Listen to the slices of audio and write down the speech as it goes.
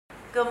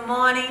Good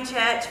morning,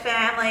 church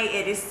family.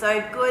 It is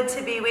so good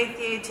to be with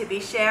you, to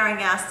be sharing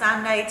our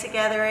Sunday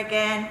together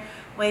again.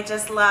 We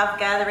just love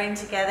gathering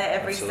together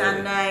every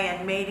Sunday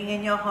and meeting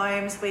in your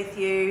homes with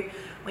you.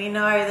 We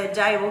know the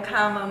day will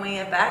come when we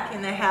are back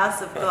in the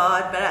house of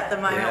God, but at the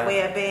moment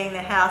we are being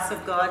the house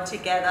of God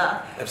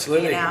together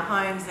in our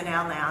homes and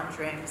our lounge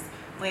rooms.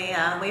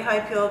 We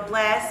hope you're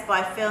blessed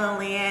by Phil and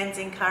Leanne's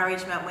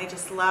encouragement. We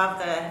just love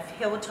the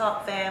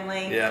Hilltop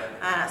family.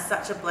 And it's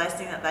such a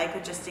blessing that they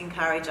could just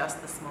encourage us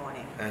this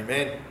morning.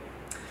 Amen.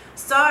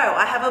 So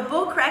I have a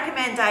book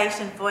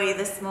recommendation for you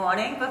this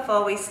morning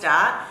before we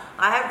start.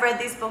 I have read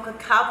this book a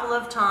couple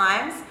of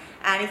times,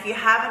 and if you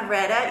haven't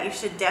read it, you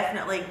should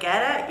definitely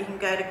get it. You can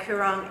go to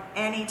Koorong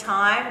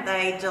anytime.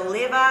 They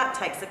deliver. It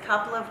takes a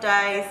couple of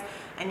days,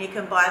 and you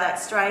can buy that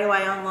straight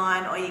away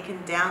online, or you can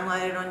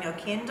download it on your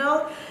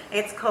Kindle.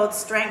 It's called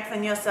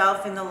Strengthen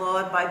Yourself in the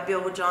Lord by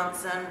Bill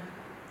Johnson.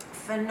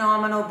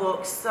 Phenomenal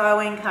book, so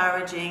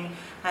encouraging,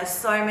 has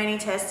so many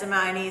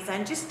testimonies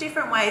and just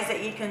different ways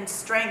that you can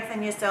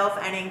strengthen yourself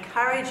and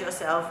encourage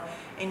yourself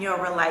in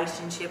your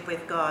relationship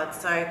with God.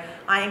 So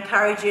I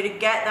encourage you to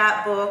get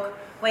that book.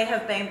 We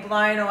have been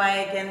blown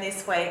away again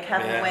this week,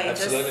 haven't we?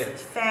 Absolutely.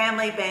 Just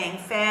family being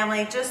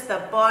family, just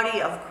the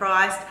body of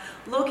Christ,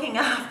 looking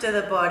after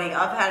the body.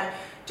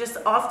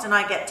 Often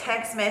I get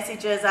text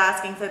messages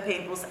asking for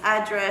people's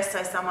address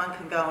so someone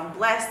can go and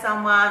bless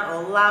someone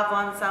or love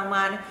on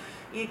someone.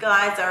 You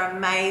guys are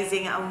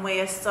amazing and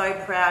we are so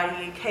proud of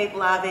you. Keep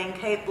loving,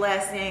 keep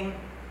blessing.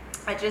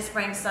 It just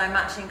brings so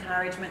much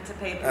encouragement to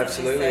people in this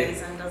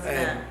season, doesn't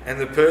it? And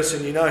the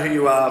person, you know who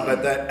you are,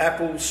 but that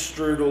apple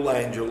strudel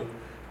angel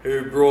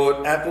who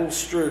brought apple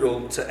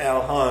strudel to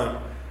our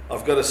home,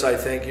 I've got to say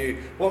thank you.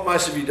 What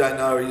most of you don't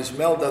know is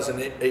Mel doesn't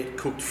eat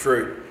cooked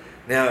fruit.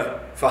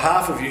 Now, for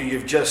half of you,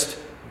 you've just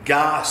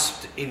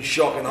gasped in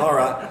shock and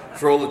horror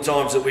for all the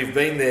times that we've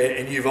been there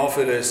and you've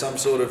offered her some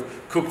sort of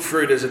cooked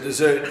fruit as a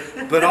dessert.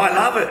 But I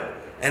love it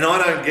and I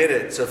don't get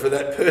it. So for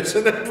that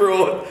person that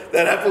brought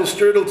that apple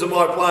strudel to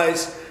my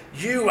place,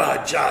 you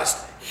are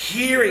just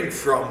hearing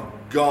from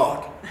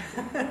God.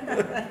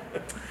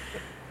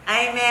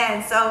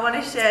 Amen. So I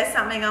want to share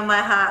something on my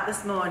heart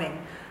this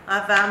morning.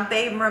 I've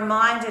been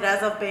reminded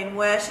as I've been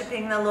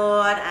worshipping the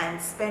Lord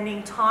and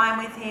spending time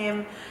with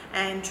Him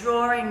and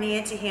drawing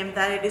near to Him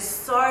that it is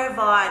so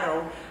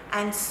vital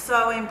and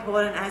so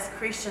important as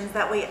Christians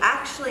that we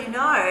actually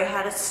know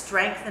how to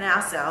strengthen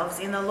ourselves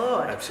in the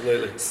Lord.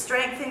 Absolutely.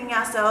 Strengthening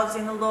ourselves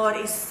in the Lord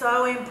is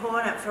so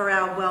important for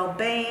our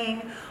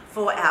well-being,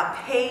 for our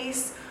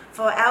peace,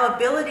 for our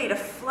ability to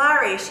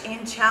flourish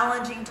in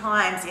challenging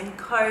times, in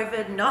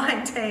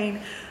COVID-19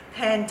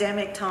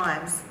 pandemic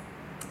times.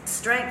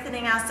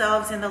 Strengthening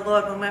ourselves in the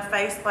Lord when we're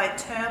faced by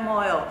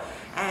turmoil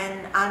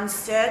and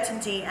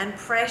uncertainty and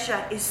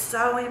pressure is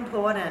so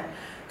important.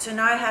 To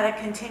know how to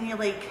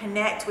continually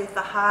connect with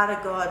the heart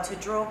of God, to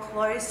draw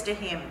close to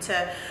Him,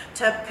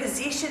 to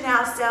position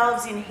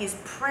ourselves in His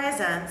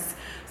presence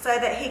so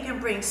that He can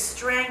bring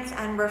strength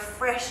and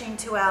refreshing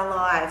to our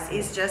lives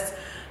is just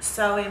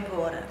so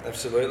important.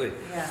 Absolutely.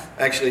 Yeah.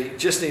 Actually,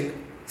 just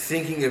in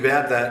thinking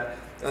about that,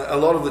 a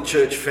lot of the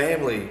church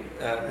family,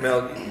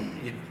 Mel,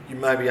 you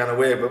may be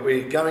unaware, but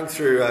we're going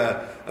through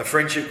a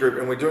friendship group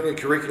and we're doing a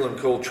curriculum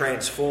called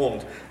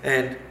Transformed.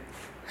 And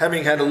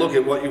having had a look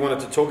at what you wanted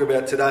to talk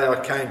about today,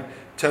 I came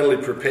totally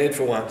prepared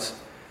for once.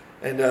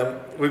 And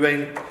we've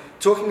been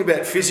talking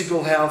about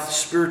physical health,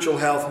 spiritual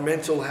health,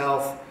 mental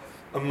health,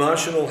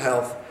 emotional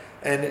health,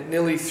 and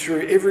nearly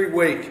through every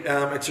week,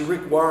 it's a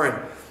Rick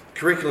Warren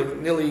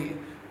curriculum, nearly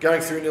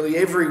going through nearly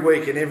every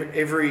week and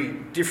every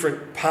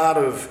different part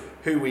of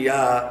who we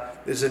are.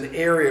 There's an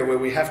area where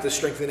we have to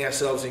strengthen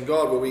ourselves in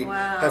God, where we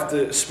have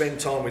to spend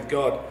time with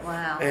God.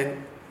 Wow.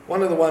 And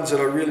one of the ones that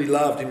I really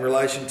loved in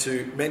relation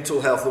to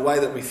mental health, the way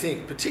that we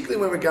think,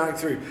 particularly when we're going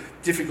through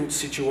difficult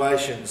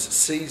situations,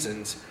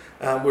 seasons,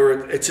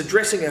 where it's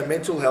addressing our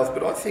mental health,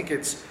 but I think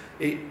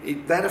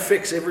that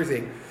affects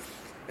everything.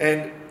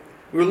 And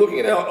we were looking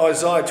at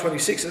Isaiah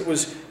 26, and it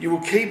was, you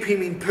will keep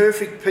him in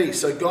perfect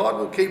peace. So God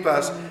will keep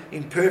us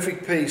in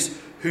perfect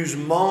peace, whose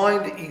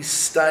mind is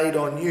stayed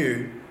on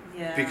you,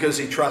 because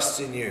He trusts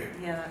in you.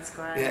 Yeah, that's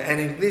great. Yeah, and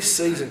in this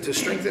season, to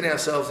strengthen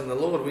ourselves in the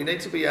Lord, we need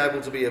to be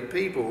able to be a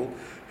people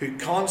who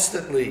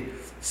constantly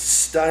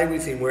stay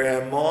with Him,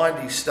 where our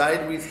mind is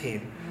stayed with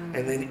Him,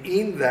 and then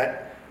in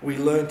that we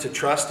learn to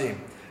trust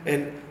Him.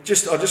 And I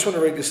just want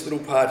to read this little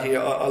part here.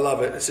 I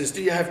love it. It says,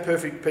 do you have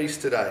perfect peace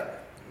today?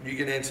 You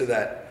can answer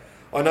that.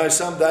 I know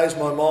some days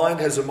my mind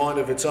has a mind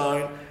of its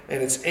own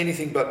and it's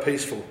anything but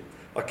peaceful.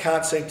 I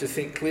can't seem to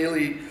think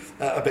clearly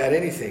about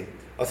anything.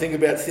 I think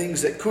about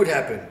things that could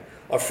happen.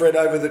 I fret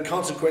over the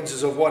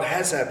consequences of what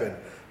has happened.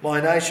 My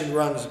imagination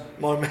runs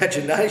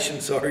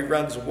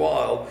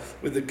wild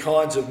with the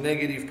kinds of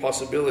negative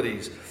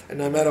possibilities. And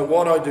no matter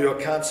what I do,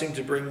 I can't seem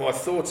to bring my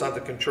thoughts under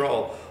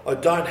control. I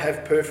don't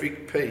have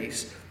perfect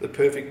peace, the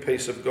perfect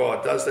peace of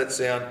God. Does that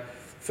sound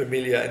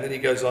familiar? And then he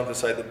goes on to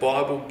say the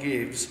Bible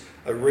gives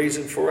a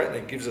reason for it and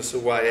it gives us a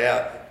way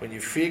out. When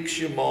you fix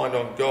your mind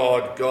on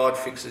God, God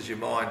fixes your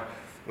mind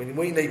when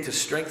we need to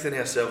strengthen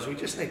ourselves, we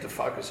just need to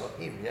focus on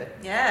Him, yeah?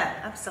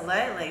 Yeah,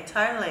 absolutely,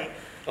 totally.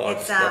 Oh,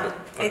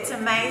 It's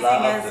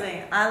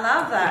amazing, I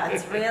love that.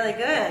 It's really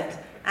good.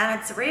 And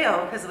it's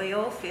real, because we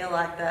all feel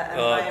like that at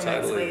moments.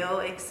 Totally. We all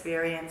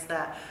experience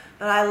that.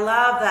 But I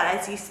love that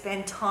as you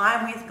spend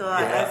time with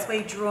God, as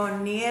we draw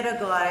near to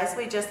God, as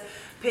we just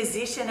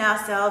position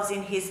ourselves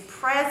in His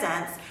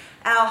presence,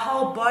 our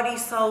whole body,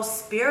 soul,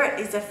 spirit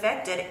is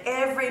affected.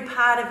 Every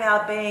part of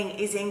our being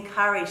is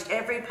encouraged.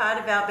 Every part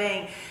of our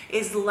being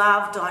is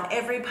loved on.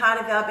 Every part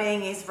of our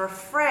being is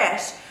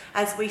refreshed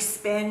as we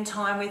spend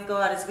time with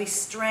God, as we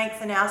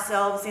strengthen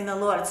ourselves in the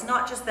Lord. It's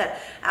not just that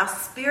our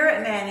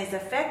spirit man is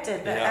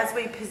affected, but as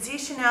we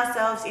position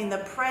ourselves in the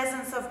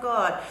presence of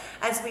God,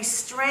 as we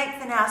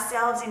strengthen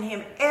ourselves in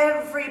Him,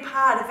 every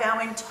part of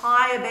our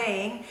entire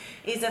being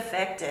is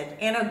affected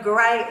in a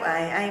great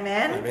way.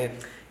 Amen? Amen.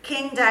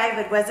 King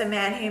David was a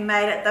man who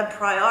made it the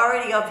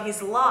priority of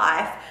his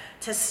life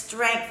to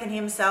strengthen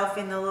himself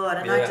in the Lord.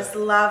 And I just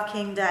love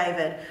King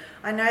David.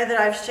 I know that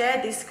I've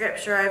shared this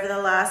scripture over the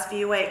last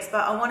few weeks,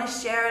 but I want to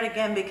share it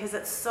again because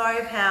it's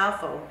so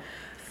powerful.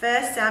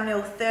 1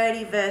 Samuel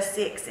 30 verse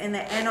 6 in the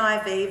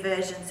NIV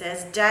version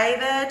says,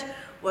 David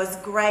was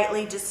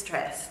greatly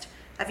distressed.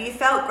 Have you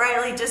felt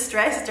greatly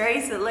distressed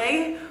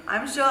recently?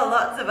 I'm sure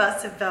lots of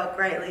us have felt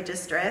greatly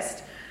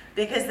distressed,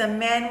 because the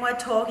men were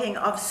talking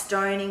of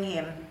stoning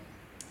him.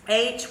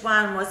 Each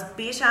one was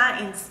bitter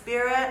in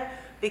spirit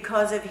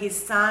because of his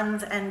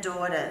sons and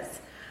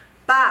daughters.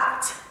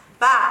 But,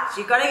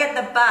 you've got to get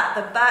the but.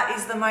 The but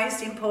is the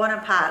most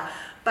important part.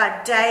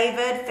 But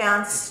David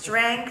found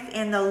strength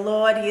in the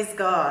Lord his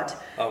God.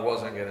 I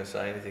wasn't going to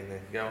say anything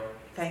then. Go on.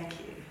 Thank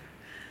you.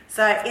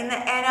 So in the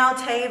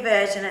NLT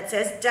version it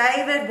says,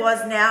 David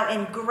was now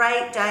in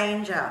great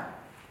danger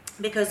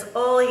because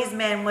all his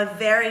men were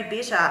very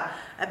bitter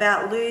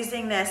about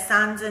losing their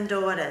sons and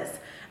daughters,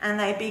 and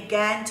they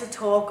began to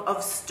talk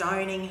of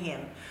stoning him.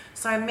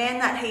 So men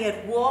that he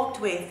had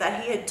walked with,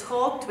 that he had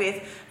talked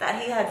with,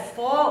 that he had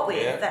fought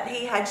with, that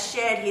he had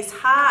shared his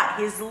heart,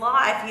 his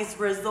life, his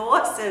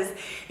resources,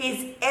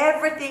 his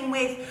everything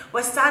with,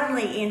 were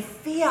suddenly in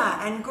fear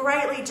and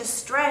greatly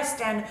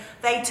distressed, and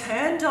they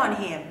turned on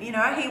him. You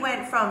know, he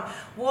went from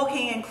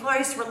walking in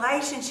close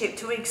relationship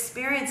to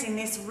experiencing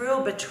this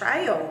real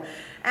betrayal.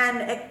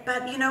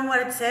 But you know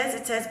what it says?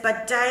 It says,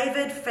 but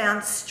David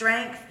found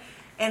strength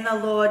in the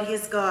Lord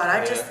his God.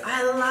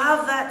 I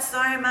love that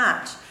so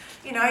much.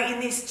 You know, in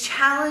this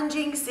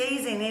challenging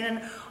season, in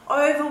an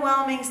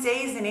overwhelming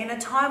season, in a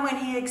time when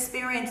he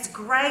experienced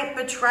great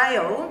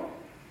betrayal,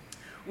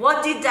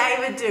 what did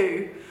David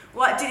do?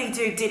 What did he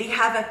do? Did he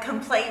have a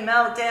complete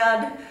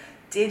meltdown?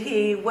 Did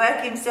he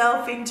work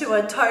himself into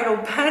a total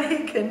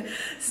panic and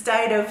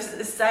state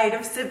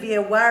of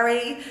severe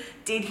worry?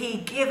 Did he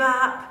give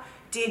up?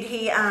 Did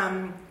he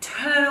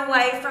turn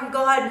away from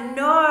God?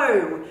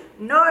 No,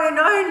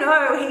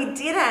 he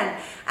didn't.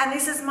 And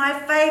this is my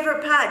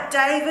favourite part.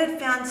 David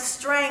found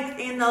strength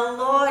in the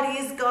Lord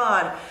his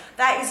God.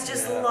 That is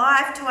just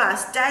life to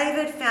us.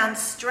 David found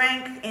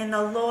strength in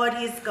the Lord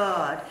his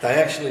God.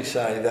 They actually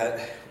say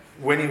that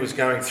when he was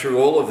going through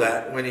all of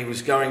that, when he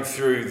was going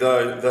through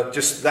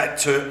just that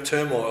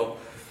turmoil,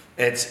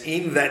 it's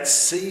in that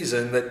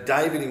season that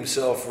David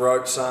himself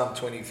wrote Psalm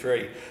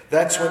 23.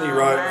 That's when he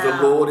wrote,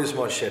 The Lord is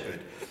my shepherd.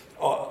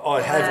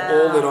 I have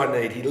all that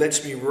I need. He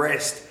lets me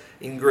rest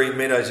in green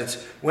meadows.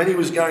 It's when he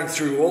was going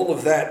through all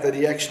of that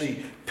he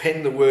actually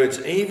penned the words,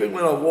 even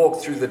when I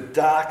walk through the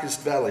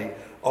darkest valley,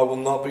 I will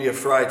not be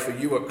afraid, for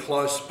you are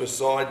close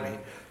beside me.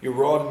 Your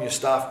rod and your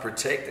staff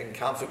protect and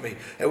comfort me.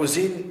 It was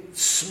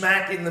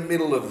smack in the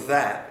middle of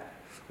that,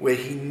 where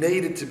he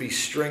needed to be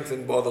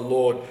strengthened by the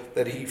Lord,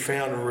 that he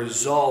found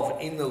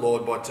resolve in the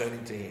Lord by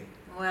turning to him.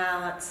 Wow,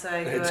 that's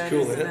so good. It's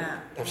cool, isn't it?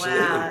 Absolutely.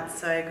 Wow, that's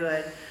so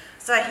good.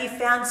 So he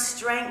found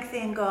strength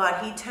in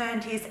God. He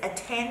turned his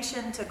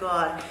attention to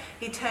God.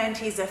 He turned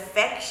his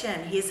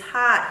affection, his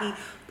heart. He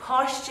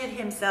postured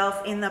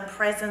himself in the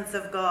presence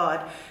of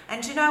God.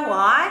 And do you know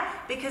why?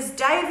 Because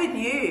David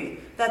knew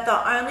that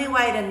the only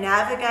way to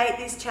navigate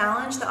this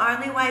challenge, the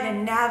only way to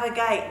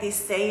navigate this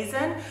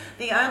season,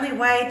 the only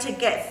way to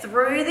get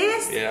through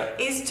this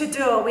is to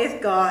do it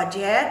with God,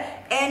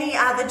 Any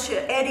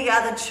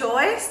other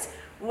choice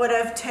would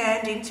have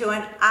turned into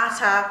an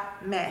utter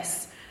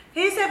mess.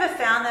 Who's ever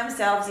found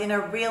themselves in a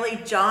really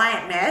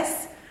giant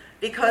mess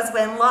because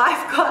when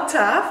life got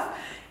tough,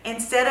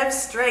 instead of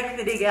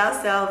strengthening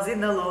ourselves in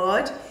the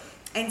Lord,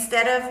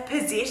 instead of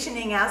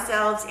positioning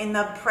ourselves in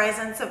the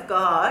presence of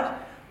God,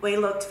 we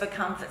looked for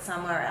comfort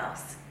somewhere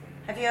else?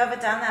 Have you ever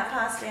done that,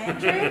 Pastor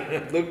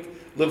Andrew?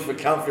 Look for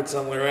comfort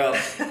somewhere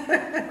else.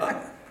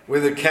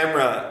 With a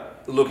camera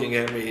looking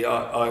at me,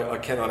 I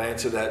cannot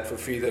answer that for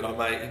fear that I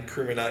may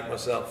incriminate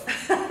myself.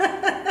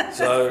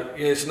 So,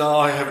 yes, no,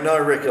 I have no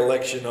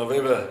recollection of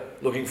ever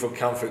looking for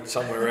comfort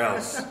somewhere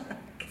else.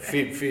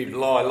 Fib,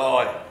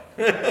 lie.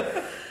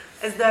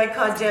 There's no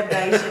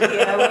condemnation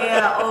here. We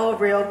are all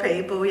real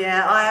people,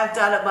 yeah. I have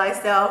done it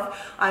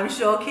myself. I'm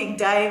sure King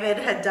David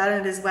had done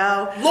it as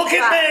well. Look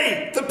at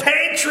me! The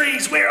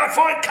pantry's where I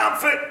find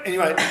comfort!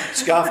 Anyway,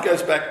 scarf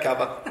goes back,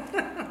 cover.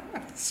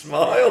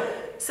 Smile.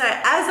 So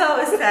as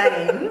I was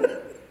saying,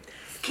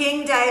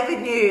 King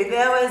David knew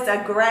there was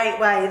a great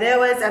way. There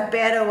was a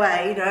better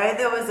way, you know.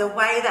 There was a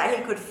way that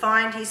he could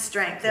find his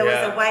strength. There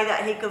was a way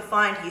that he could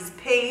find his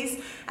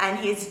peace and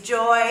his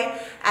joy,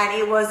 and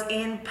it was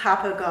in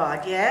Papa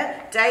God,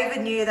 yeah?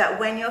 David knew that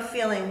when you're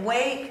feeling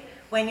weak,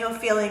 when you're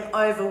feeling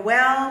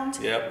overwhelmed,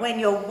 when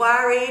you're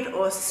worried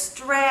or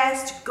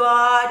stressed,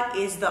 God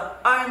is the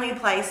only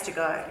place to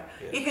go.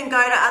 You can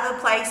go to other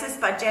places,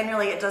 but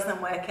generally it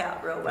doesn't work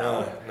out real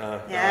well.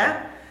 No.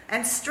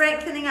 And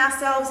strengthening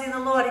ourselves in the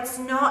Lord, it's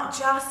not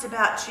just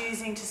about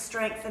choosing to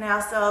strengthen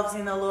ourselves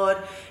in the Lord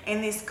in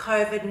this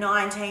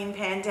COVID-19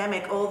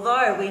 pandemic,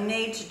 although we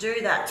need to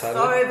do that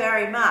so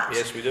very much.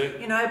 Yes, we do.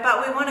 You know,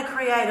 but we want to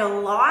create a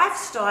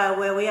lifestyle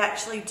where we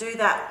actually do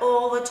that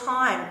all the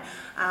time,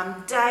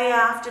 day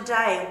after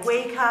day,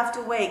 week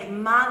after week,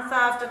 month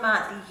after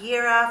month,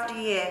 year after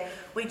year.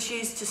 We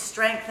choose to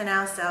strengthen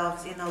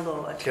ourselves in the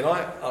Lord.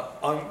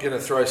 I'm going to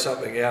throw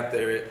something out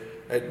there.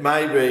 It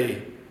may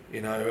be,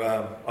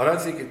 I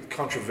don't think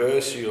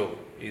controversial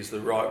is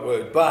the right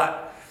word,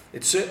 but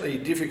it's certainly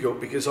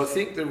difficult, because I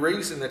think the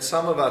reason that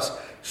some of us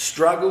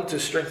struggle to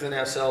strengthen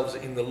ourselves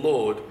in the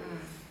Lord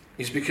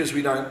is because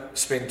we don't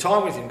spend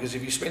time with Him. Because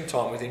if you spend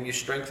time with Him, you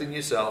strengthen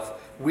yourself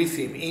with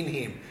Him, in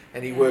Him,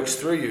 and He works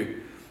through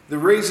you. The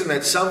reason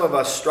that some of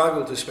us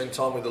struggle to spend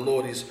time with the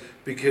Lord is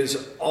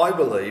because I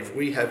believe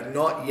we have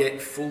not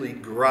yet fully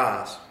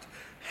grasped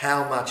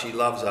how much He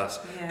loves us.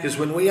 Because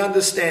when we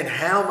understand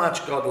how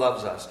much God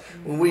loves us,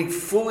 when we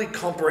fully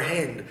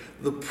comprehend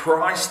the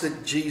price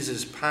that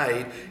Jesus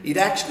paid, it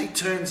actually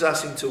turns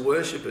us into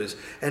worshippers.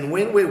 And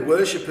when we're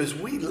worshippers,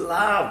 we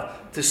love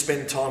to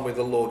spend time with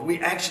the Lord. We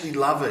actually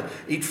love it.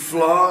 It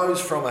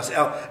flows from us.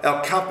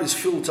 Our cup is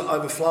filled to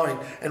overflowing.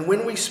 And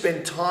when we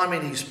spend time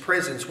in His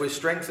presence, we're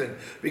strengthened.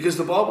 Because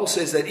the Bible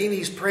says that in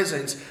His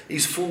presence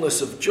is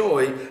fullness of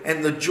joy,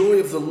 and the joy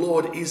of the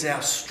Lord is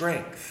our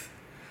strength.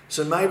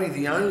 So maybe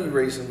the only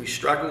reason we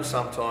struggle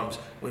sometimes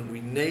when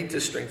we need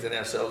to strengthen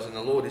ourselves in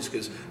the Lord is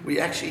because we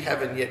actually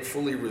haven't yet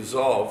fully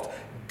resolved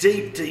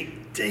deep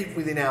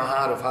within our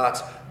heart of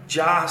hearts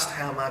just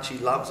how much He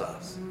loves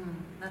us.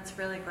 That's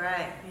really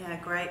great. Yeah,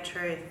 great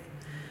truth.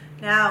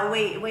 Now,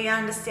 we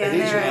understand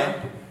it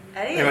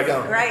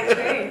is great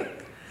truth.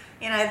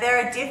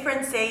 There are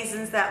different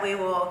seasons that we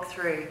walk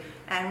through.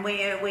 And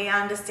we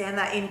understand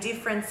that in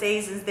different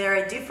seasons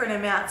there are different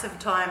amounts of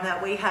time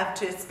that we have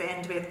to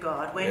spend with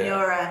God. When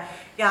you're a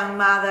young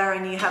mother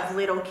and you have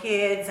little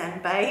kids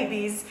and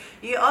babies,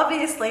 you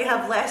obviously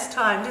have less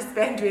time to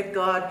spend with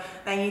God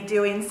than you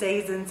do in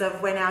seasons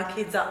of when our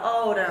kids are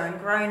older and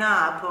grown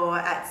up or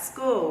at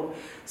school.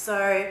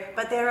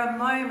 But there are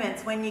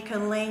moments when you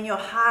can lean your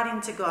heart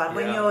into God,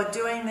 when you're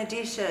doing the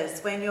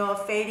dishes, when you're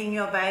feeding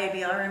your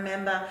baby. I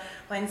remember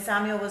when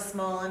Samuel was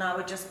small and I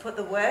would just put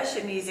the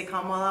worship music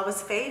on while I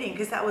was feeding,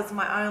 because that was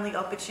my only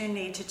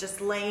opportunity to just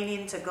lean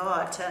into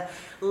God, to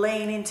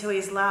lean into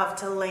His love,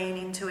 to lean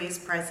into His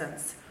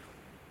presence.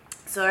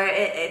 So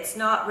it's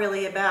not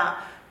really about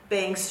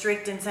being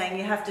strict and saying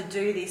you have to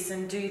do this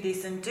and do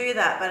this and do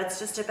that, but it's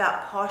just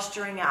about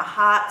posturing our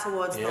heart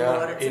towards the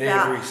Lord. It's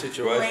about every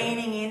situation,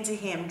 leaning into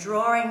Him,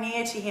 drawing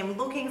near to Him,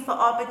 looking for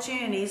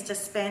opportunities to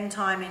spend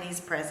time in His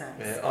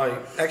presence. I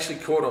actually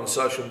caught on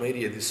social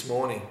media this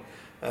morning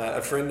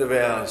a friend of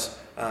ours,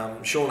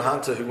 Sean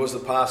Hunter, who was the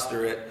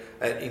pastor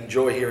at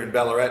Enjoy here in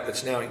Ballarat,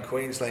 that's now in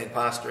Queensland,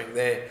 pastoring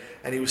there,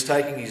 and he was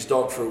taking his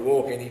dog for a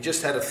walk, and he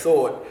just had a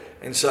thought,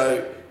 and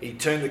so he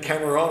turned the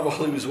camera on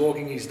while he was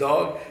walking his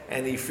dog,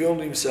 and he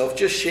filmed himself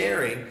just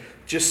sharing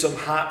just some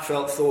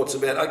heartfelt thoughts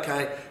about,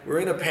 okay, we're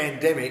in a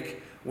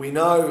pandemic, we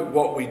know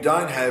what we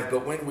don't have,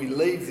 but when we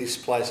leave this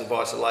place of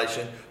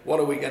isolation,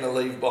 what are we going to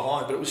leave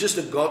behind? But it was just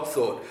a God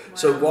thought. Wow.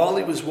 So while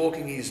he was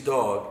walking his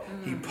dog,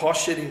 he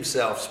postured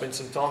himself, spent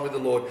some time with the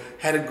Lord,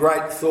 had a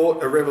great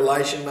thought, a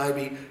revelation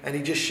maybe, and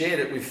he just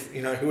shared it with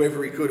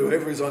whoever he could,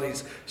 whoever is on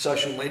his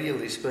social media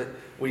list. But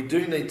we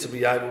do need to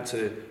be able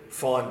to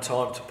find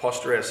time to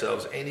posture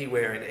ourselves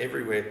anywhere and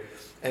everywhere.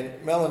 And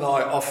Mel and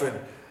I often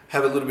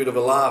have a little bit of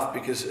a laugh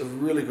because a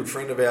really good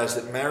friend of ours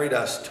that married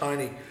us,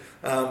 Tony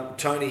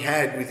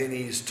had within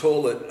his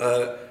toilet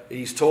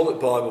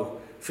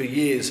Bible for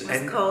years.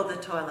 It was called the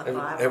toilet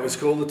Bible. It was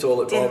called the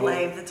toilet Bible. Didn't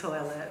leave the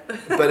toilet.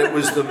 But it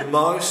was the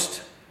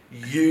most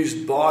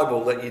used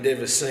Bible that you'd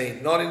ever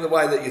seen. Not in the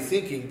way that you're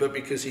thinking, but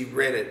because he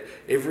read it.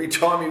 Every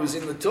time he was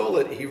in the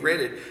toilet, he read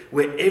it.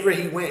 Wherever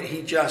he went,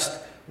 he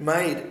just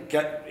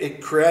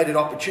it created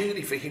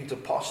opportunity for him to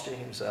posture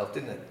himself,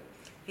 didn't it?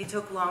 He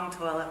took long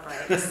toilet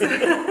breaks.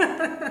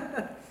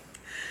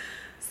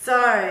 So,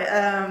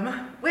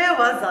 Where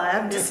was I?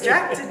 I'm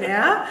distracted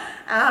now.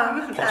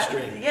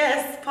 Posturing.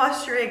 Yes,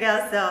 posturing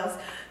ourselves.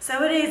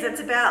 So it is.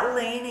 It's about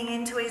leaning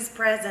into his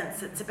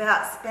presence. It's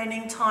about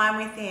spending time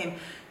with him,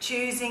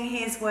 choosing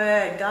his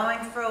word, going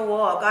for a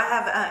walk. I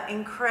have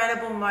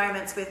incredible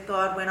moments with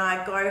God when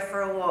I go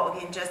for a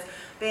walk and just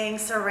being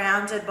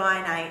surrounded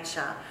by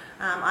nature.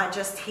 I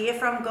just hear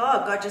from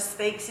God. God just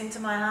speaks into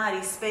my heart.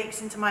 He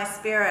speaks into my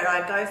spirit.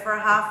 I go for a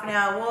half an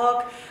hour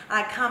walk.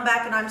 I come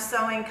back and I'm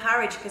so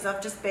encouraged because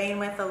I've just been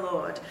with the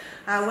Lord.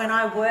 When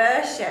I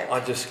worship...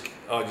 I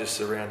just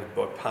surrounded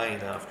by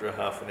pain after a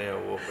half an hour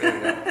walk.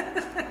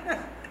 Anyway.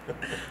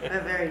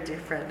 We're very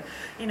different.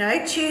 You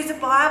know, choose a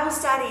Bible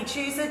study,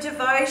 choose a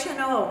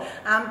devotional,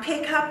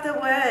 pick up the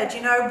word,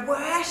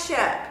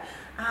 worship.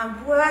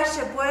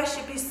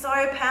 Worship is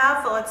so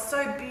powerful. It's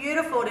so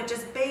beautiful to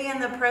just be in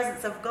the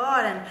presence of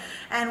God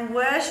and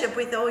worship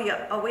with all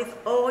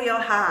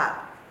your heart.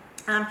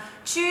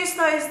 Choose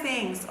those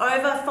things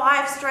over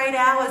 5 straight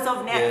hours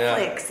of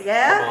Netflix.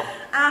 Yeah.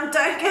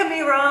 Don't get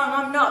me wrong.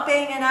 I'm not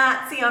being an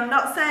artsy. I'm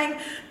not saying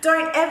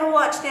don't ever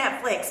watch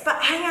Netflix,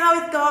 but hang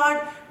out with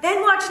God,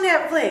 then watch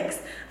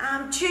Netflix.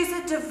 Choose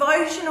a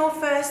devotional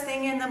first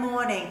thing in the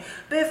morning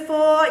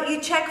before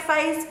you check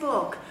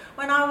Facebook.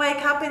 When I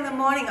wake up in the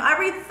morning, I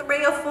read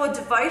 3 or 4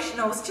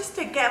 devotionals just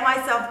to get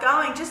myself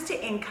going, just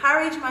to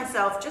encourage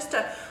myself, just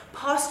to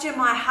posture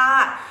my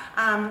heart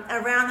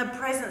around the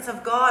presence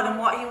of God and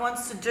what he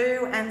wants to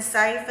do and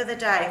say for the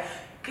day.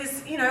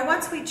 Because,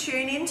 once we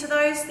tune into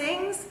those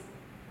things,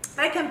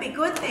 they can be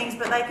good things,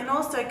 but they can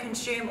also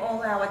consume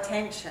all our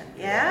attention,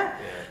 yeah?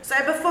 So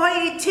before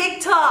you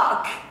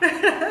TikTok,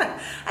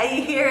 are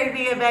you hearing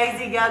me,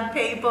 amazing young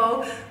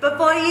people?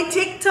 Before you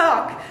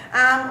TikTok,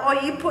 or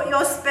you put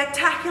your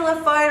spectacular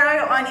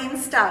photo on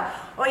Insta,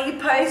 or you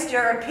post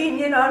your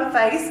opinion on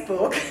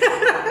Facebook,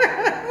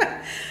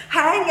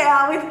 hang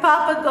out with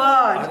Papa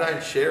God. I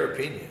don't share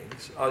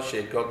opinions, I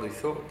share godly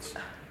thoughts.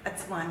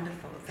 That's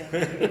wonderful,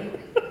 thank you.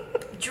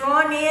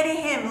 Draw near to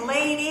him,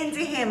 lean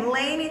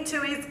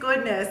into his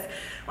goodness.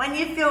 When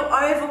you feel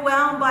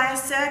overwhelmed by a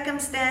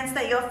circumstance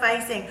that you're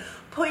facing,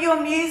 put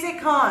your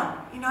music on,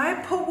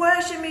 put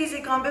worship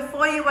music on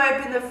before you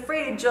open the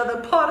fridge or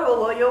the bottle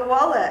or your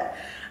wallet.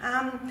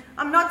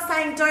 I'm not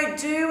saying don't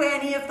do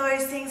any of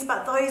those things,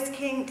 but those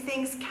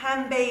things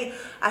can be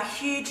a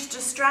huge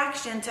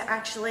distraction to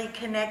actually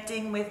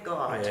connecting with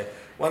God. Yeah.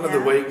 One of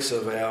the weeks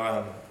of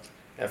our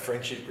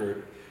friendship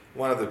group,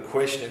 one of the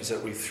questions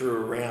that we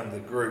threw around the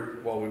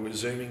group while we were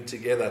Zooming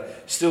together,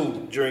 still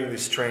during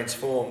this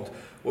Transformed,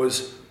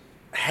 was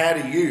how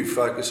do you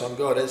focus on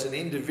God? As an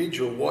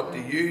individual, what do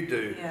you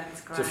do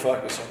to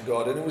focus on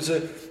God? And it was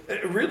a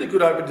really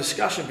good open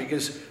discussion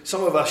because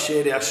some of us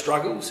shared our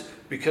struggles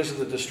because of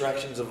the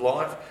distractions of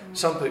life.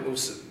 Some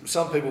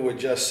people were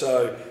just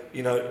so,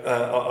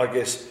 I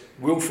guess,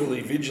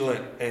 willfully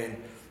vigilant,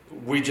 and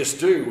we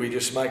just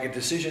make a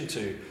decision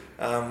to.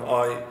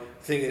 I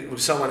think it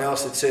was someone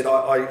else that said,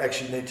 I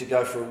actually need to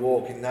go for a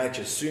walk in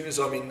nature. As soon as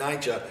I'm in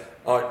nature,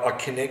 I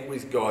connect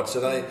with God. So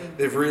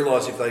they've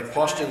realised if they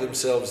posture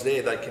themselves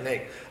there, they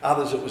connect.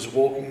 Others, it was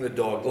walking the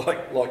dog,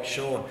 like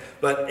Sean.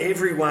 But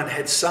everyone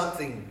had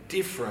something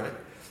different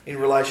in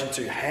relation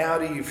to how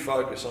do you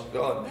focus on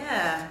God.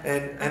 Yeah,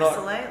 and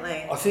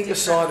absolutely. I think a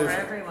sign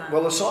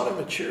of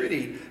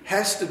maturity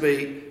has to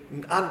be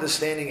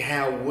understanding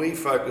how we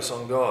focus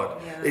on God.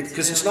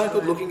 Because it's no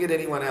good looking at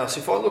anyone else.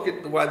 If I look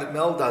at the way that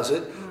Mel does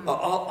it,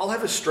 I'll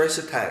have a stress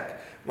attack.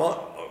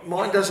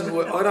 Mine doesn't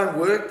work. I don't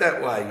work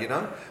that way,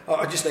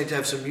 I just need to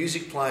have some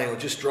music playing or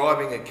just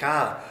driving a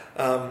car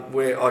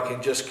where I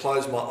can just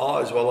close my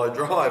eyes while I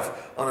drive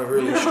on a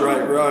really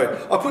straight road.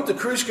 I put the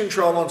cruise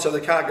control on so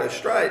the car goes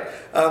straight,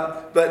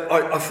 but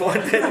I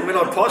find that when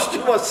I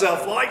posture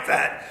myself like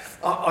that,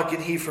 I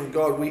can hear from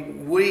God.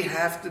 We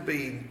have to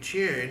be in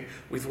tune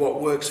with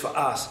what works for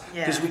us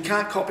because we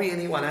can't copy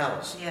anyone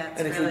else.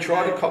 And if we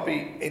try to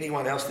copy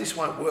anyone else, this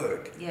won't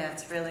work. Yeah,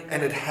 it's really good.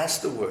 And it has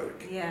to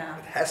work. Yeah.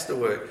 It has to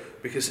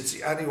work because it's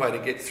the only way to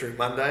get through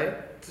Monday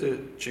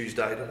to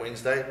Tuesday to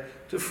Wednesday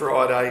to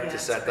Friday to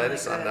Saturday to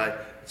Sunday.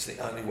 It's the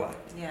only way.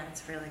 Yeah,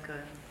 it's really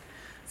good.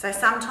 So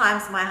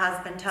sometimes my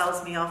husband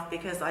tells me off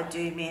because I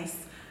do miss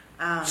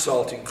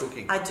salting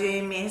cooking. I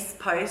do miss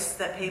posts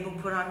that people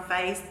put on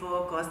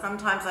Facebook, or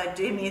sometimes I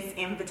do miss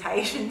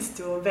invitations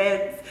to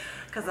events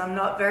because I'm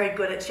not very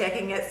good at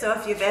checking it. So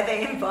if you've ever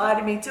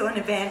invited me to an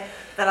event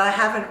that I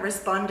haven't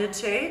responded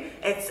to,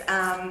 it's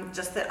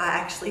just that I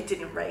actually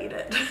didn't read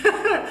it.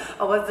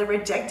 I wasn't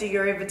rejecting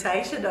your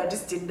invitation, I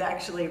just didn't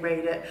actually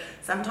read it.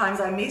 Sometimes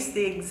I miss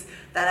things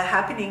that are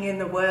happening in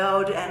the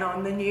world and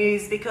on the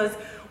news because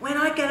when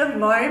I get a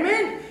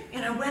moment,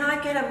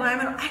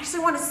 I actually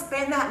want to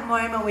spend that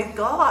moment with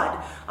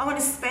God. I want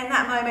to spend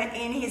that moment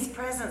in his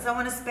presence. I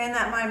want to spend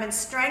that moment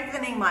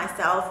strengthening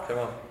myself. Come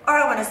on. Or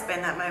I want to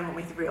spend that moment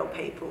with real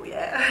people,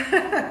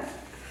 yeah.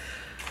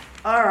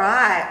 All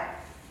right.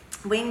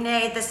 We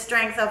need the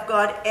strength of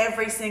God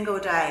every single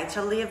day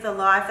to live the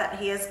life that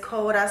he has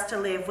called us to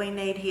live. We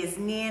need his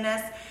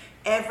nearness,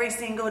 every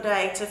single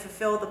day to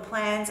fulfill the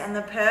plans and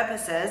the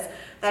purposes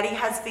that he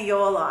has for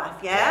your life,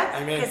 yeah?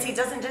 Amen. Because he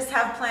doesn't just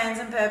have plans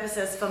and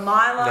purposes for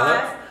my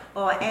life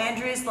or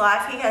Andrew's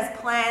life. He has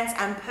plans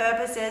and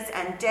purposes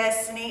and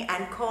destiny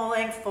and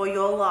calling for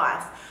your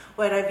life.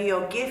 Whatever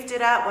you're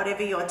gifted at,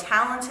 whatever you're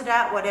talented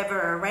at,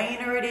 whatever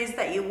arena it is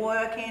that you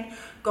work in,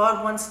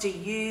 God wants to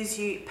use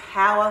you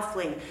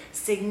powerfully,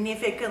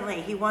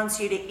 significantly. He wants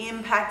you to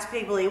impact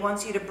people. He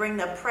wants you to bring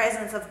the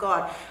presence of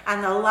God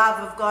and the love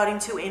of God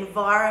into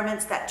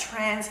environments that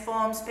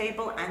transforms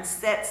people and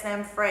sets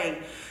them free.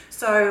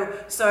 So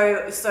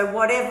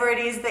whatever it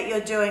is that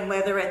you're doing,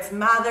 whether it's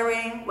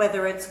mothering,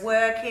 whether it's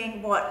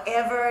working,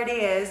 whatever it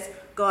is,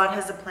 God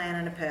has a plan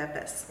and a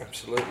purpose.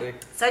 Absolutely.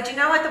 So do you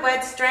know what the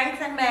word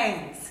strengthen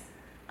means?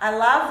 I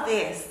love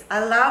this.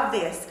 I love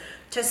this.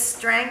 To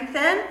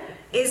strengthen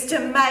is to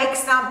make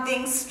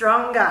something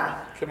stronger.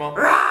 Come on.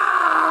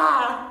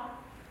 Rah!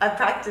 I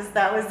practiced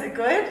that. Was it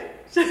good?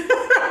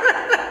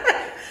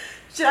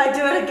 Should I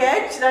do it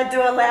again? Should I do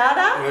it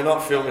louder? We're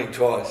not filming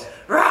twice.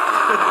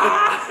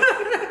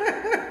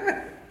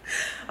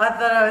 I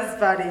thought it was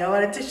funny. I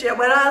wanted to share.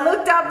 When I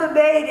looked up the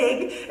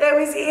meaning, it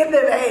was in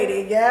the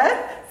meaning,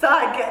 yeah? So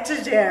I get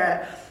to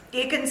share it.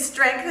 You can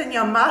strengthen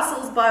your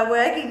muscles by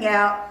working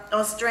out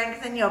or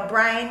strengthen your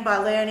brain by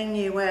learning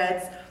new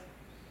words.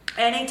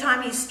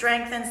 Anytime you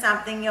strengthen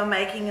something, you're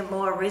making it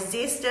more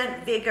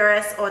resistant,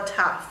 vigorous, or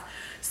tough.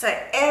 So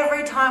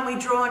every time we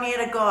draw near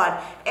to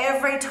God,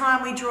 every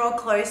time we draw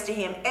close to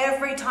Him,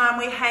 every time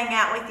we hang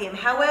out with Him,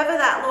 however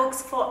that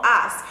looks for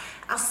us,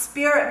 our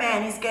spirit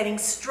man is getting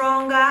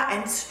stronger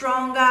and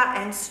stronger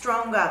and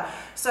stronger.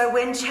 So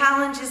when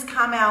challenges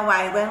come our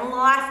way, when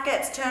life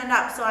gets turned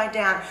upside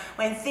down,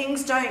 when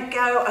things don't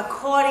go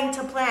according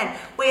to plan,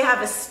 we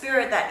have a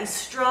spirit that is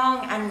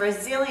strong and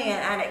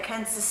resilient, and it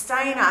can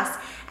sustain us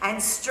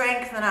and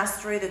strengthen us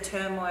through the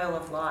turmoil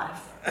of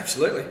life.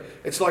 Absolutely.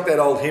 It's like that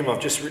old hymn, I've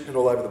just written it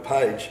all over the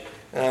page.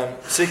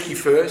 Seek ye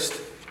first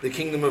the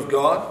kingdom of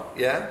God,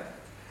 yeah?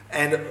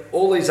 And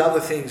all these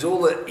other things,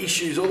 all the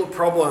issues, all the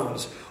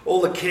problems,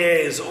 all the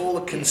cares, all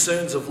the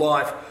concerns of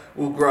life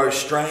will grow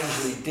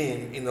strangely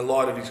dim in the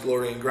light of His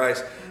glory and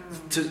grace.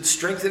 To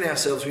strengthen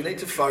ourselves, we need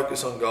to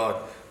focus on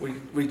God.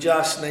 We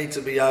just need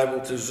to be able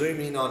to zoom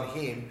in on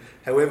Him,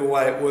 however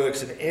way it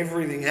works, and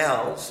everything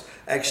else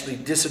actually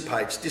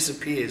dissipates,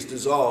 disappears,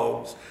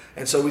 dissolves.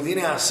 And so within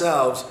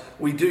ourselves,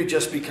 we do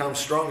just become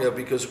stronger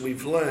because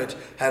we've learnt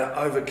how to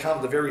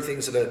overcome the very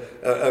things that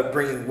are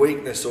bringing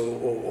weakness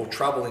or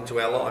trouble into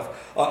our life.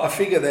 I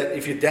figure that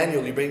if you're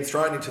Daniel, you're being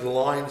thrown into the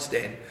lion's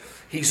den,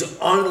 his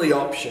only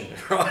option,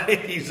 right?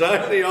 His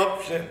only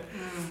option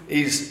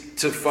is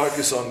to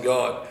focus on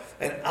God.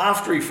 And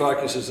after he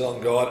focuses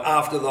on God,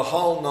 after the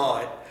whole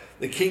night,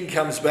 the king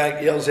comes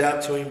back, yells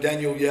out to him.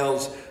 Daniel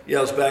yells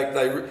back.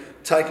 They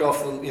take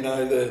off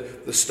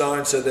the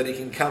stone so that he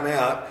can come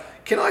out.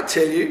 Can I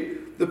tell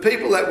you, the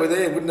people that were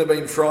there wouldn't have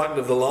been frightened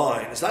of the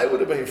lions. They would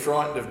have been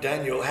frightened of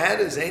Daniel. How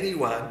does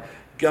anyone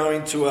go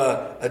into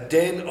a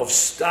den of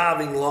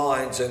starving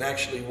lions and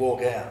actually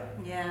walk out?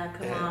 Yeah,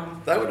 come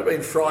on. They would have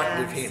been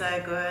frightened of him.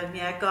 So good.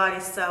 Yeah, God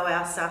is so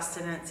our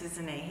sustenance,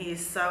 isn't He? He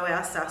is so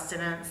our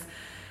sustenance.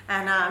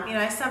 And,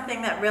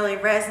 something that really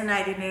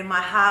resonated in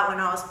my heart when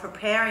I was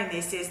preparing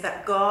this is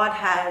that God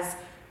has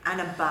an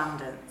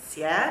abundance,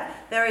 yeah?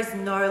 There is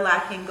no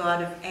lack in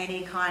God of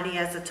any kind. He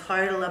has a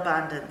total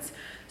abundance.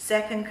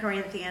 2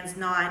 Corinthians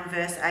 9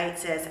 verse 8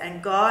 says,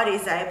 "And God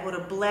is able to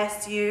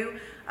bless you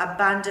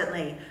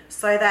abundantly,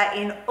 so that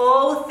in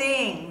all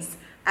things,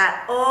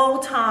 at all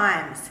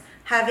times,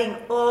 having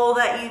all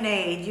that you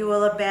need, you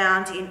will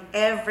abound in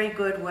every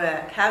good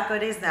work." How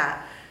good is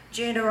that?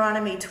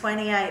 Deuteronomy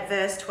 28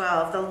 verse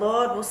 12, "The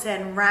Lord will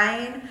send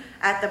rain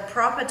at the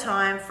proper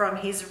time from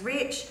His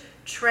rich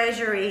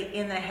treasury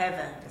in the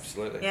heavens."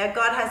 Absolutely. Yeah,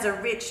 God has a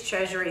rich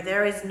treasury.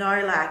 There is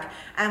no lack,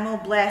 and will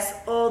bless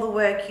all the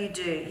work you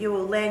do. You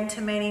will lend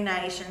to many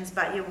nations,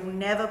 but you will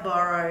never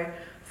borrow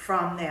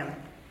from them.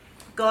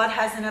 God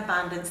has an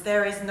abundance.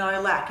 There is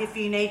no lack. If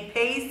you need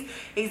peace,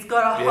 He's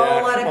got a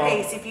whole lot of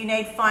peace. If you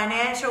need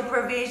financial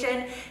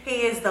provision,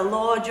 He is the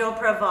Lord your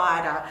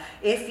provider.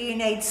 If you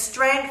need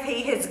strength,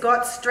 He has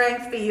got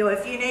strength for you.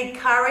 If you need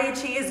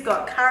courage, He has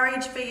got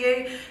courage for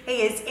you.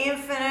 He is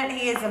infinite.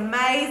 He is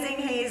amazing.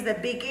 He is the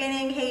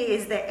beginning. He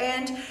is the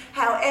end.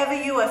 However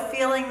you are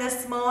feeling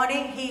this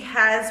morning, He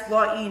has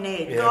what you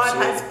need. Yeah, God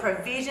absolutely. has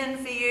provision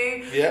for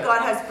you. Yeah.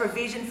 God has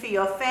provision for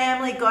your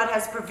family. God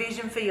has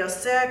provision for your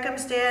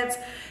circumstance.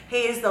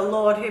 He is the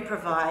Lord who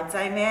provides.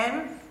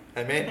 Amen?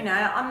 Amen.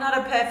 I'm not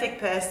a perfect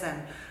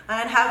person.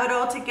 I don't have it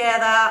all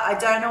together. I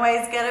don't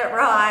always get it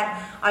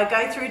right. I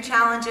go through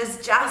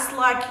challenges just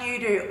like you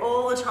do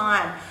all the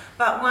time.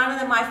 But one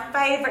of my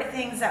favourite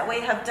things that we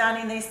have done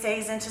in this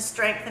season to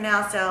strengthen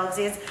ourselves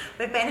is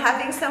we've been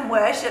having some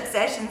worship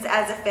sessions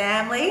as a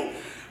family.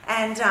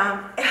 And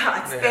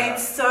it's been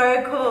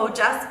so cool,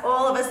 just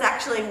all of us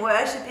actually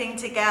worshipping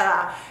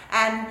together.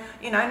 And,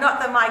 not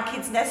that my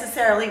kids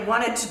necessarily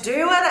wanted to do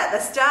it at the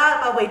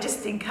start, but we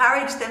just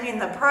encouraged them in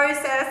the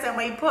process, and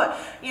we put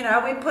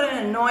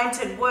an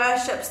anointed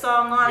worship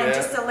song on and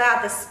just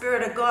allowed the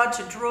Spirit of God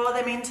to draw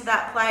them into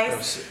that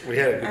place. We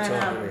had a good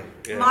time, didn't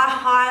we? Yeah. My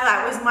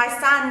highlight was my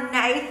son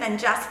Nathan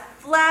just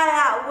flat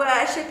out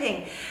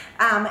worshipping,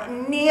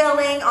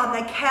 kneeling on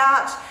the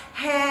couch,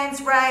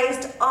 hands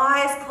raised,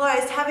 eyes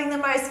closed, having the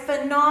most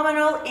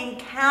phenomenal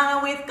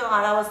encounter with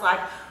God. I was like,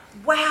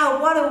 wow,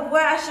 what a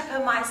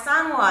worshipper my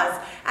son was.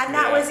 And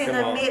that was in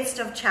the midst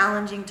of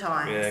challenging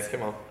times. Yeah,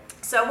 come on.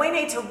 So we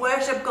need to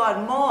worship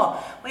God more.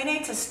 We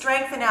need to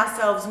strengthen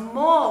ourselves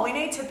more. We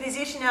need to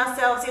position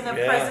ourselves in the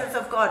presence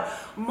of God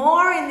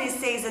more in this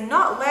season,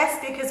 not less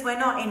because we're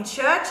not in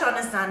church on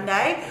a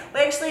Sunday.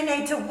 We actually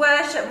need to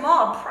worship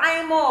more,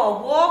 pray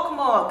more, walk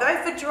more,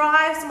 go for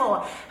drives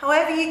more.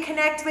 However you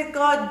connect with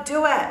God,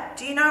 do it.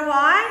 Do you know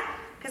why?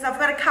 Because I've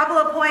got a couple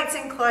of points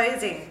in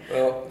closing.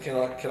 Well,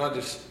 can I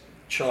just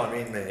chime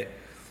in there?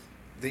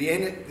 The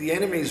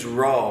enemy's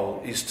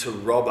role is to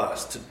rob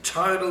us, to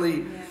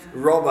totally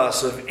rob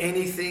us of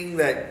anything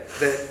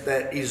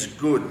that is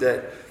good,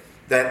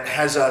 that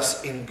has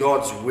us in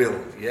God's will.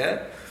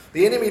 Yeah,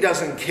 the enemy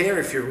doesn't care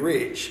if you're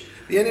rich.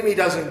 The enemy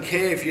doesn't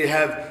care if you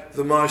have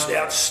the most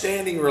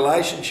outstanding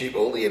relationship.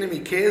 All the enemy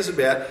cares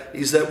about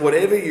is that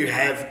whatever you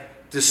have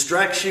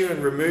distracts you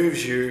and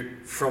removes you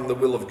from the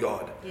will of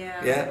God.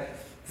 Yeah,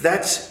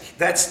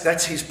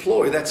 that's his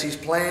ploy. That's his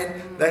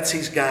plan. That's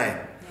his game.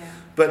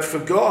 But for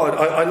God,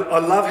 I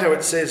love how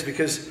it says,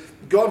 because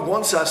God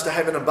wants us to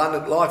have an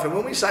abundant life. And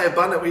when we say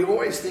abundant, we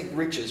always think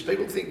riches.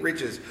 People think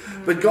riches.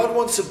 But God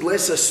wants to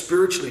bless us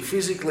spiritually,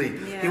 physically.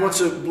 He wants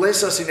to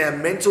bless us in our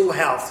mental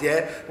health. He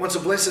wants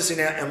to bless us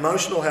in our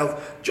emotional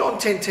health. John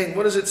 10:10,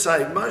 what does it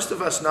say? Most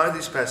of us know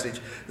this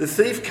passage. The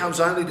thief comes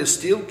only to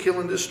steal,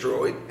 kill and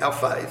destroy our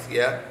faith.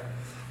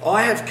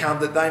 I have come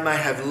that they may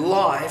have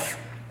life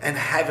and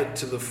have it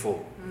to the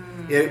full.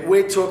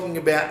 We're talking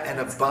about an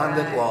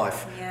abundant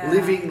life,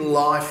 living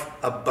life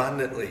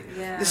abundantly.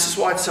 This is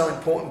why it's so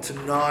important to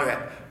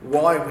know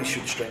why we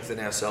should strengthen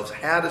ourselves,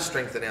 how to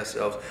strengthen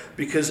ourselves,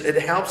 because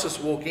it helps us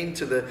walk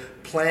into the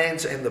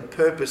plans and the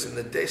purpose and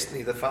the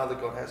destiny the Father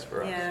God has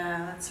for us.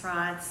 Yeah, that's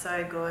right.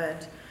 So good.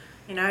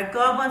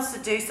 God wants to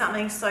do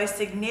something so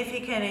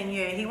significant in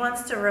you. He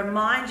wants to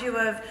remind you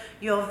of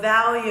your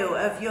value,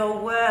 of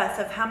your worth,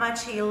 of how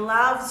much He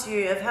loves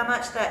you, of how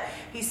much that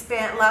He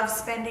loves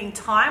spending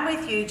time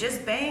with you,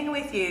 just being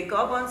with you.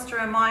 God wants to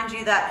remind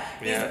you that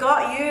He's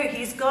got you,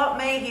 He's got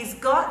me, He's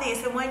got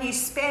this. And when you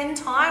spend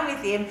time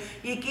with Him,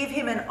 you give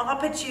Him an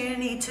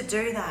opportunity to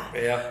do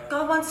that.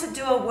 God wants to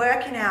do a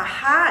work in our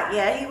heart.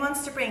 He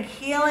wants to bring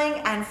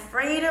healing and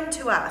freedom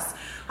to us.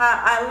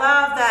 I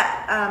love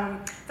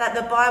that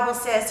the Bible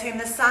says, whom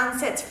the Son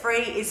sets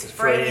free is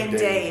free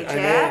indeed.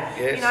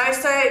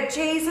 So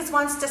Jesus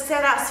wants to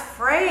set us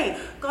free.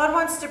 God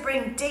wants to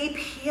bring deep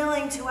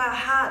healing to our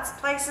hearts,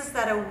 places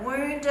that are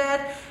wounded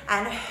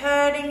and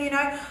hurting.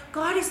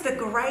 God is the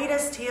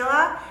greatest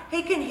healer.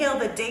 He can heal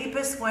the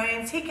deepest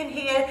wounds. He can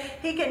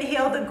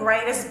heal the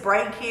greatest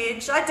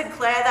breakage. I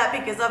declare that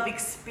because I've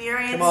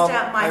experienced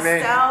it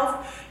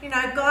myself.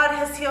 Amen. God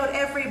has healed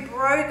every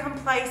broken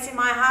place in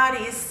my heart.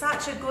 He is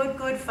such a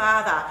good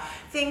Father.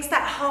 Things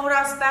that hold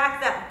us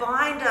back, that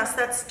bind us,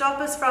 that stop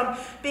us from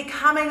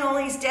becoming all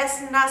He's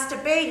destined us to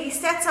be. He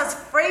sets us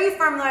free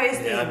from those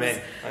things.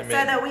 Amen. So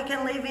that we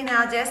can live in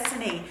our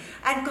destiny.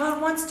 And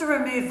God wants to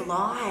remove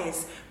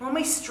lies. When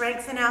we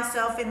strengthen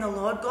ourselves in the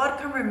Lord, God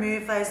can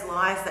remove those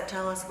lies that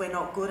tell us we're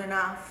not good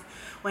enough,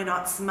 we're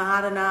not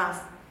smart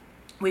enough,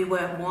 we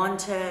weren't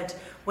wanted,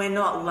 we're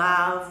not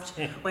loved,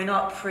 we're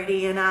not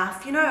pretty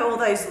enough. All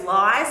those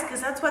lies,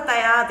 because that's what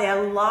they are.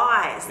 They're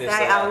lies. Yes,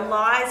 they are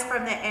lies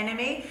from the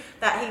enemy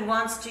that he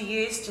wants to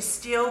use to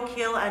steal,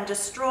 kill and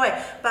destroy.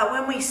 But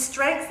when we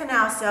strengthen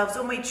ourselves,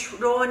 when we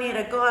draw near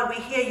to God,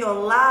 we hear you're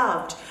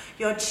loved,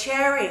 you're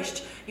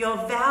cherished, you're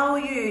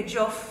valued,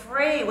 you're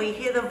free. We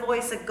hear the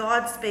voice of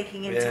God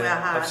speaking into our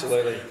hearts.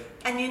 Absolutely.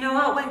 And you know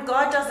what? When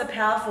God does a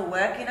powerful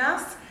work in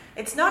us,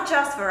 it's not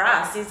just for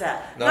us, is it?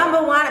 No.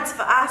 Number one, it's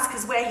for us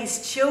because we're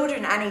His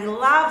children and He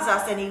loves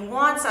us and He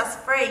wants us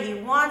free. He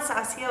wants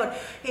us healed.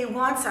 He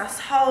wants us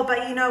whole.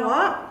 But you know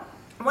what?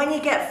 When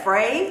you get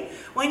free,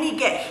 when you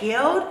get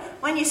healed,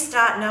 when you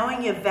start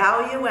knowing your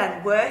value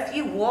and worth,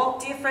 you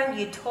walk different,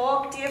 you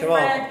talk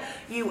different,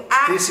 you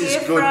act different. This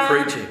is good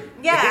preaching.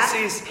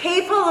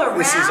 People around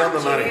this is on the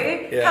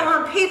money. Come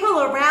on,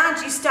 people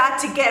around you start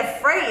to get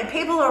free.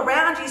 People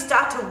around you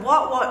start to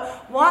want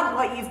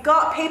what you've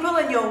got. People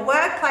in your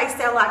workplace,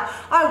 they're like,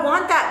 I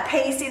want that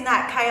peace in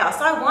that chaos.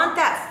 I want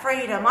that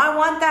freedom. I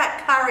want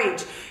that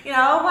courage.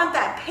 I want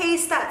that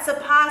peace that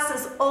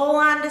surpasses all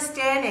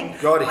understanding.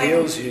 God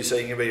heals you so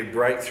you can be a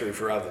breakthrough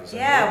for others.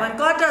 When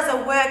God does a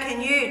work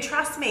in you,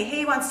 trust me,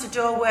 he wants to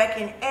do a work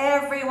in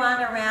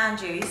everyone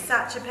around you. He's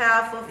such a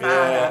powerful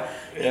Father.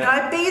 You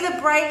know, be the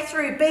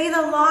breakthrough, be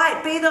the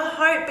light, be the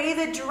hope, be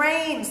the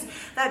dreams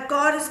that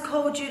God has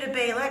called you to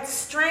be. Let's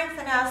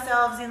strengthen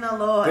ourselves in the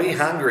Lord. Be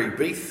hungry,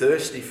 be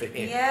thirsty for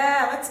him.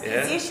 Yeah, let's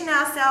position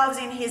ourselves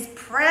in his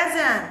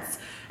presence.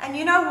 And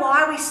you know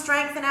why we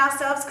strengthen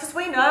ourselves? Because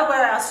we know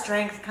where our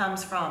strength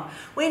comes from.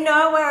 We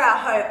know where our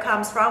hope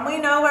comes from. We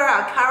know where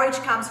our courage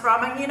comes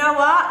from. And you know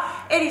what?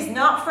 It is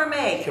not from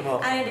me. Come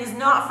on. And it is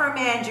not from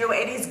Andrew.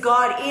 It is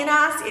God in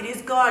us. It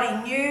is God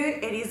in you.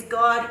 It is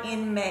God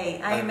in me.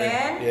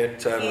 Amen? Yeah,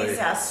 totally. He is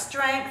our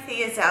strength.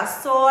 He is our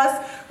source.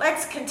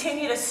 Let's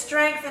continue to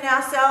strengthen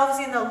ourselves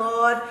in the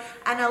Lord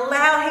and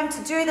allow him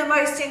to do the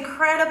most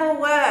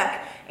incredible work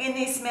in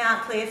this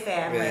Mount Clear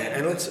family. Yeah,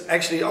 and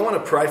I want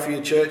to pray for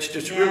your church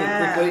just really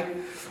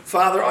quickly.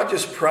 Father, I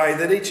just pray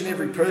that each and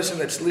every person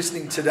that's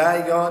listening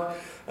today, God,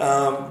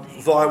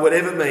 via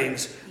whatever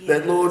means,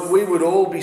 that, Lord, we would all be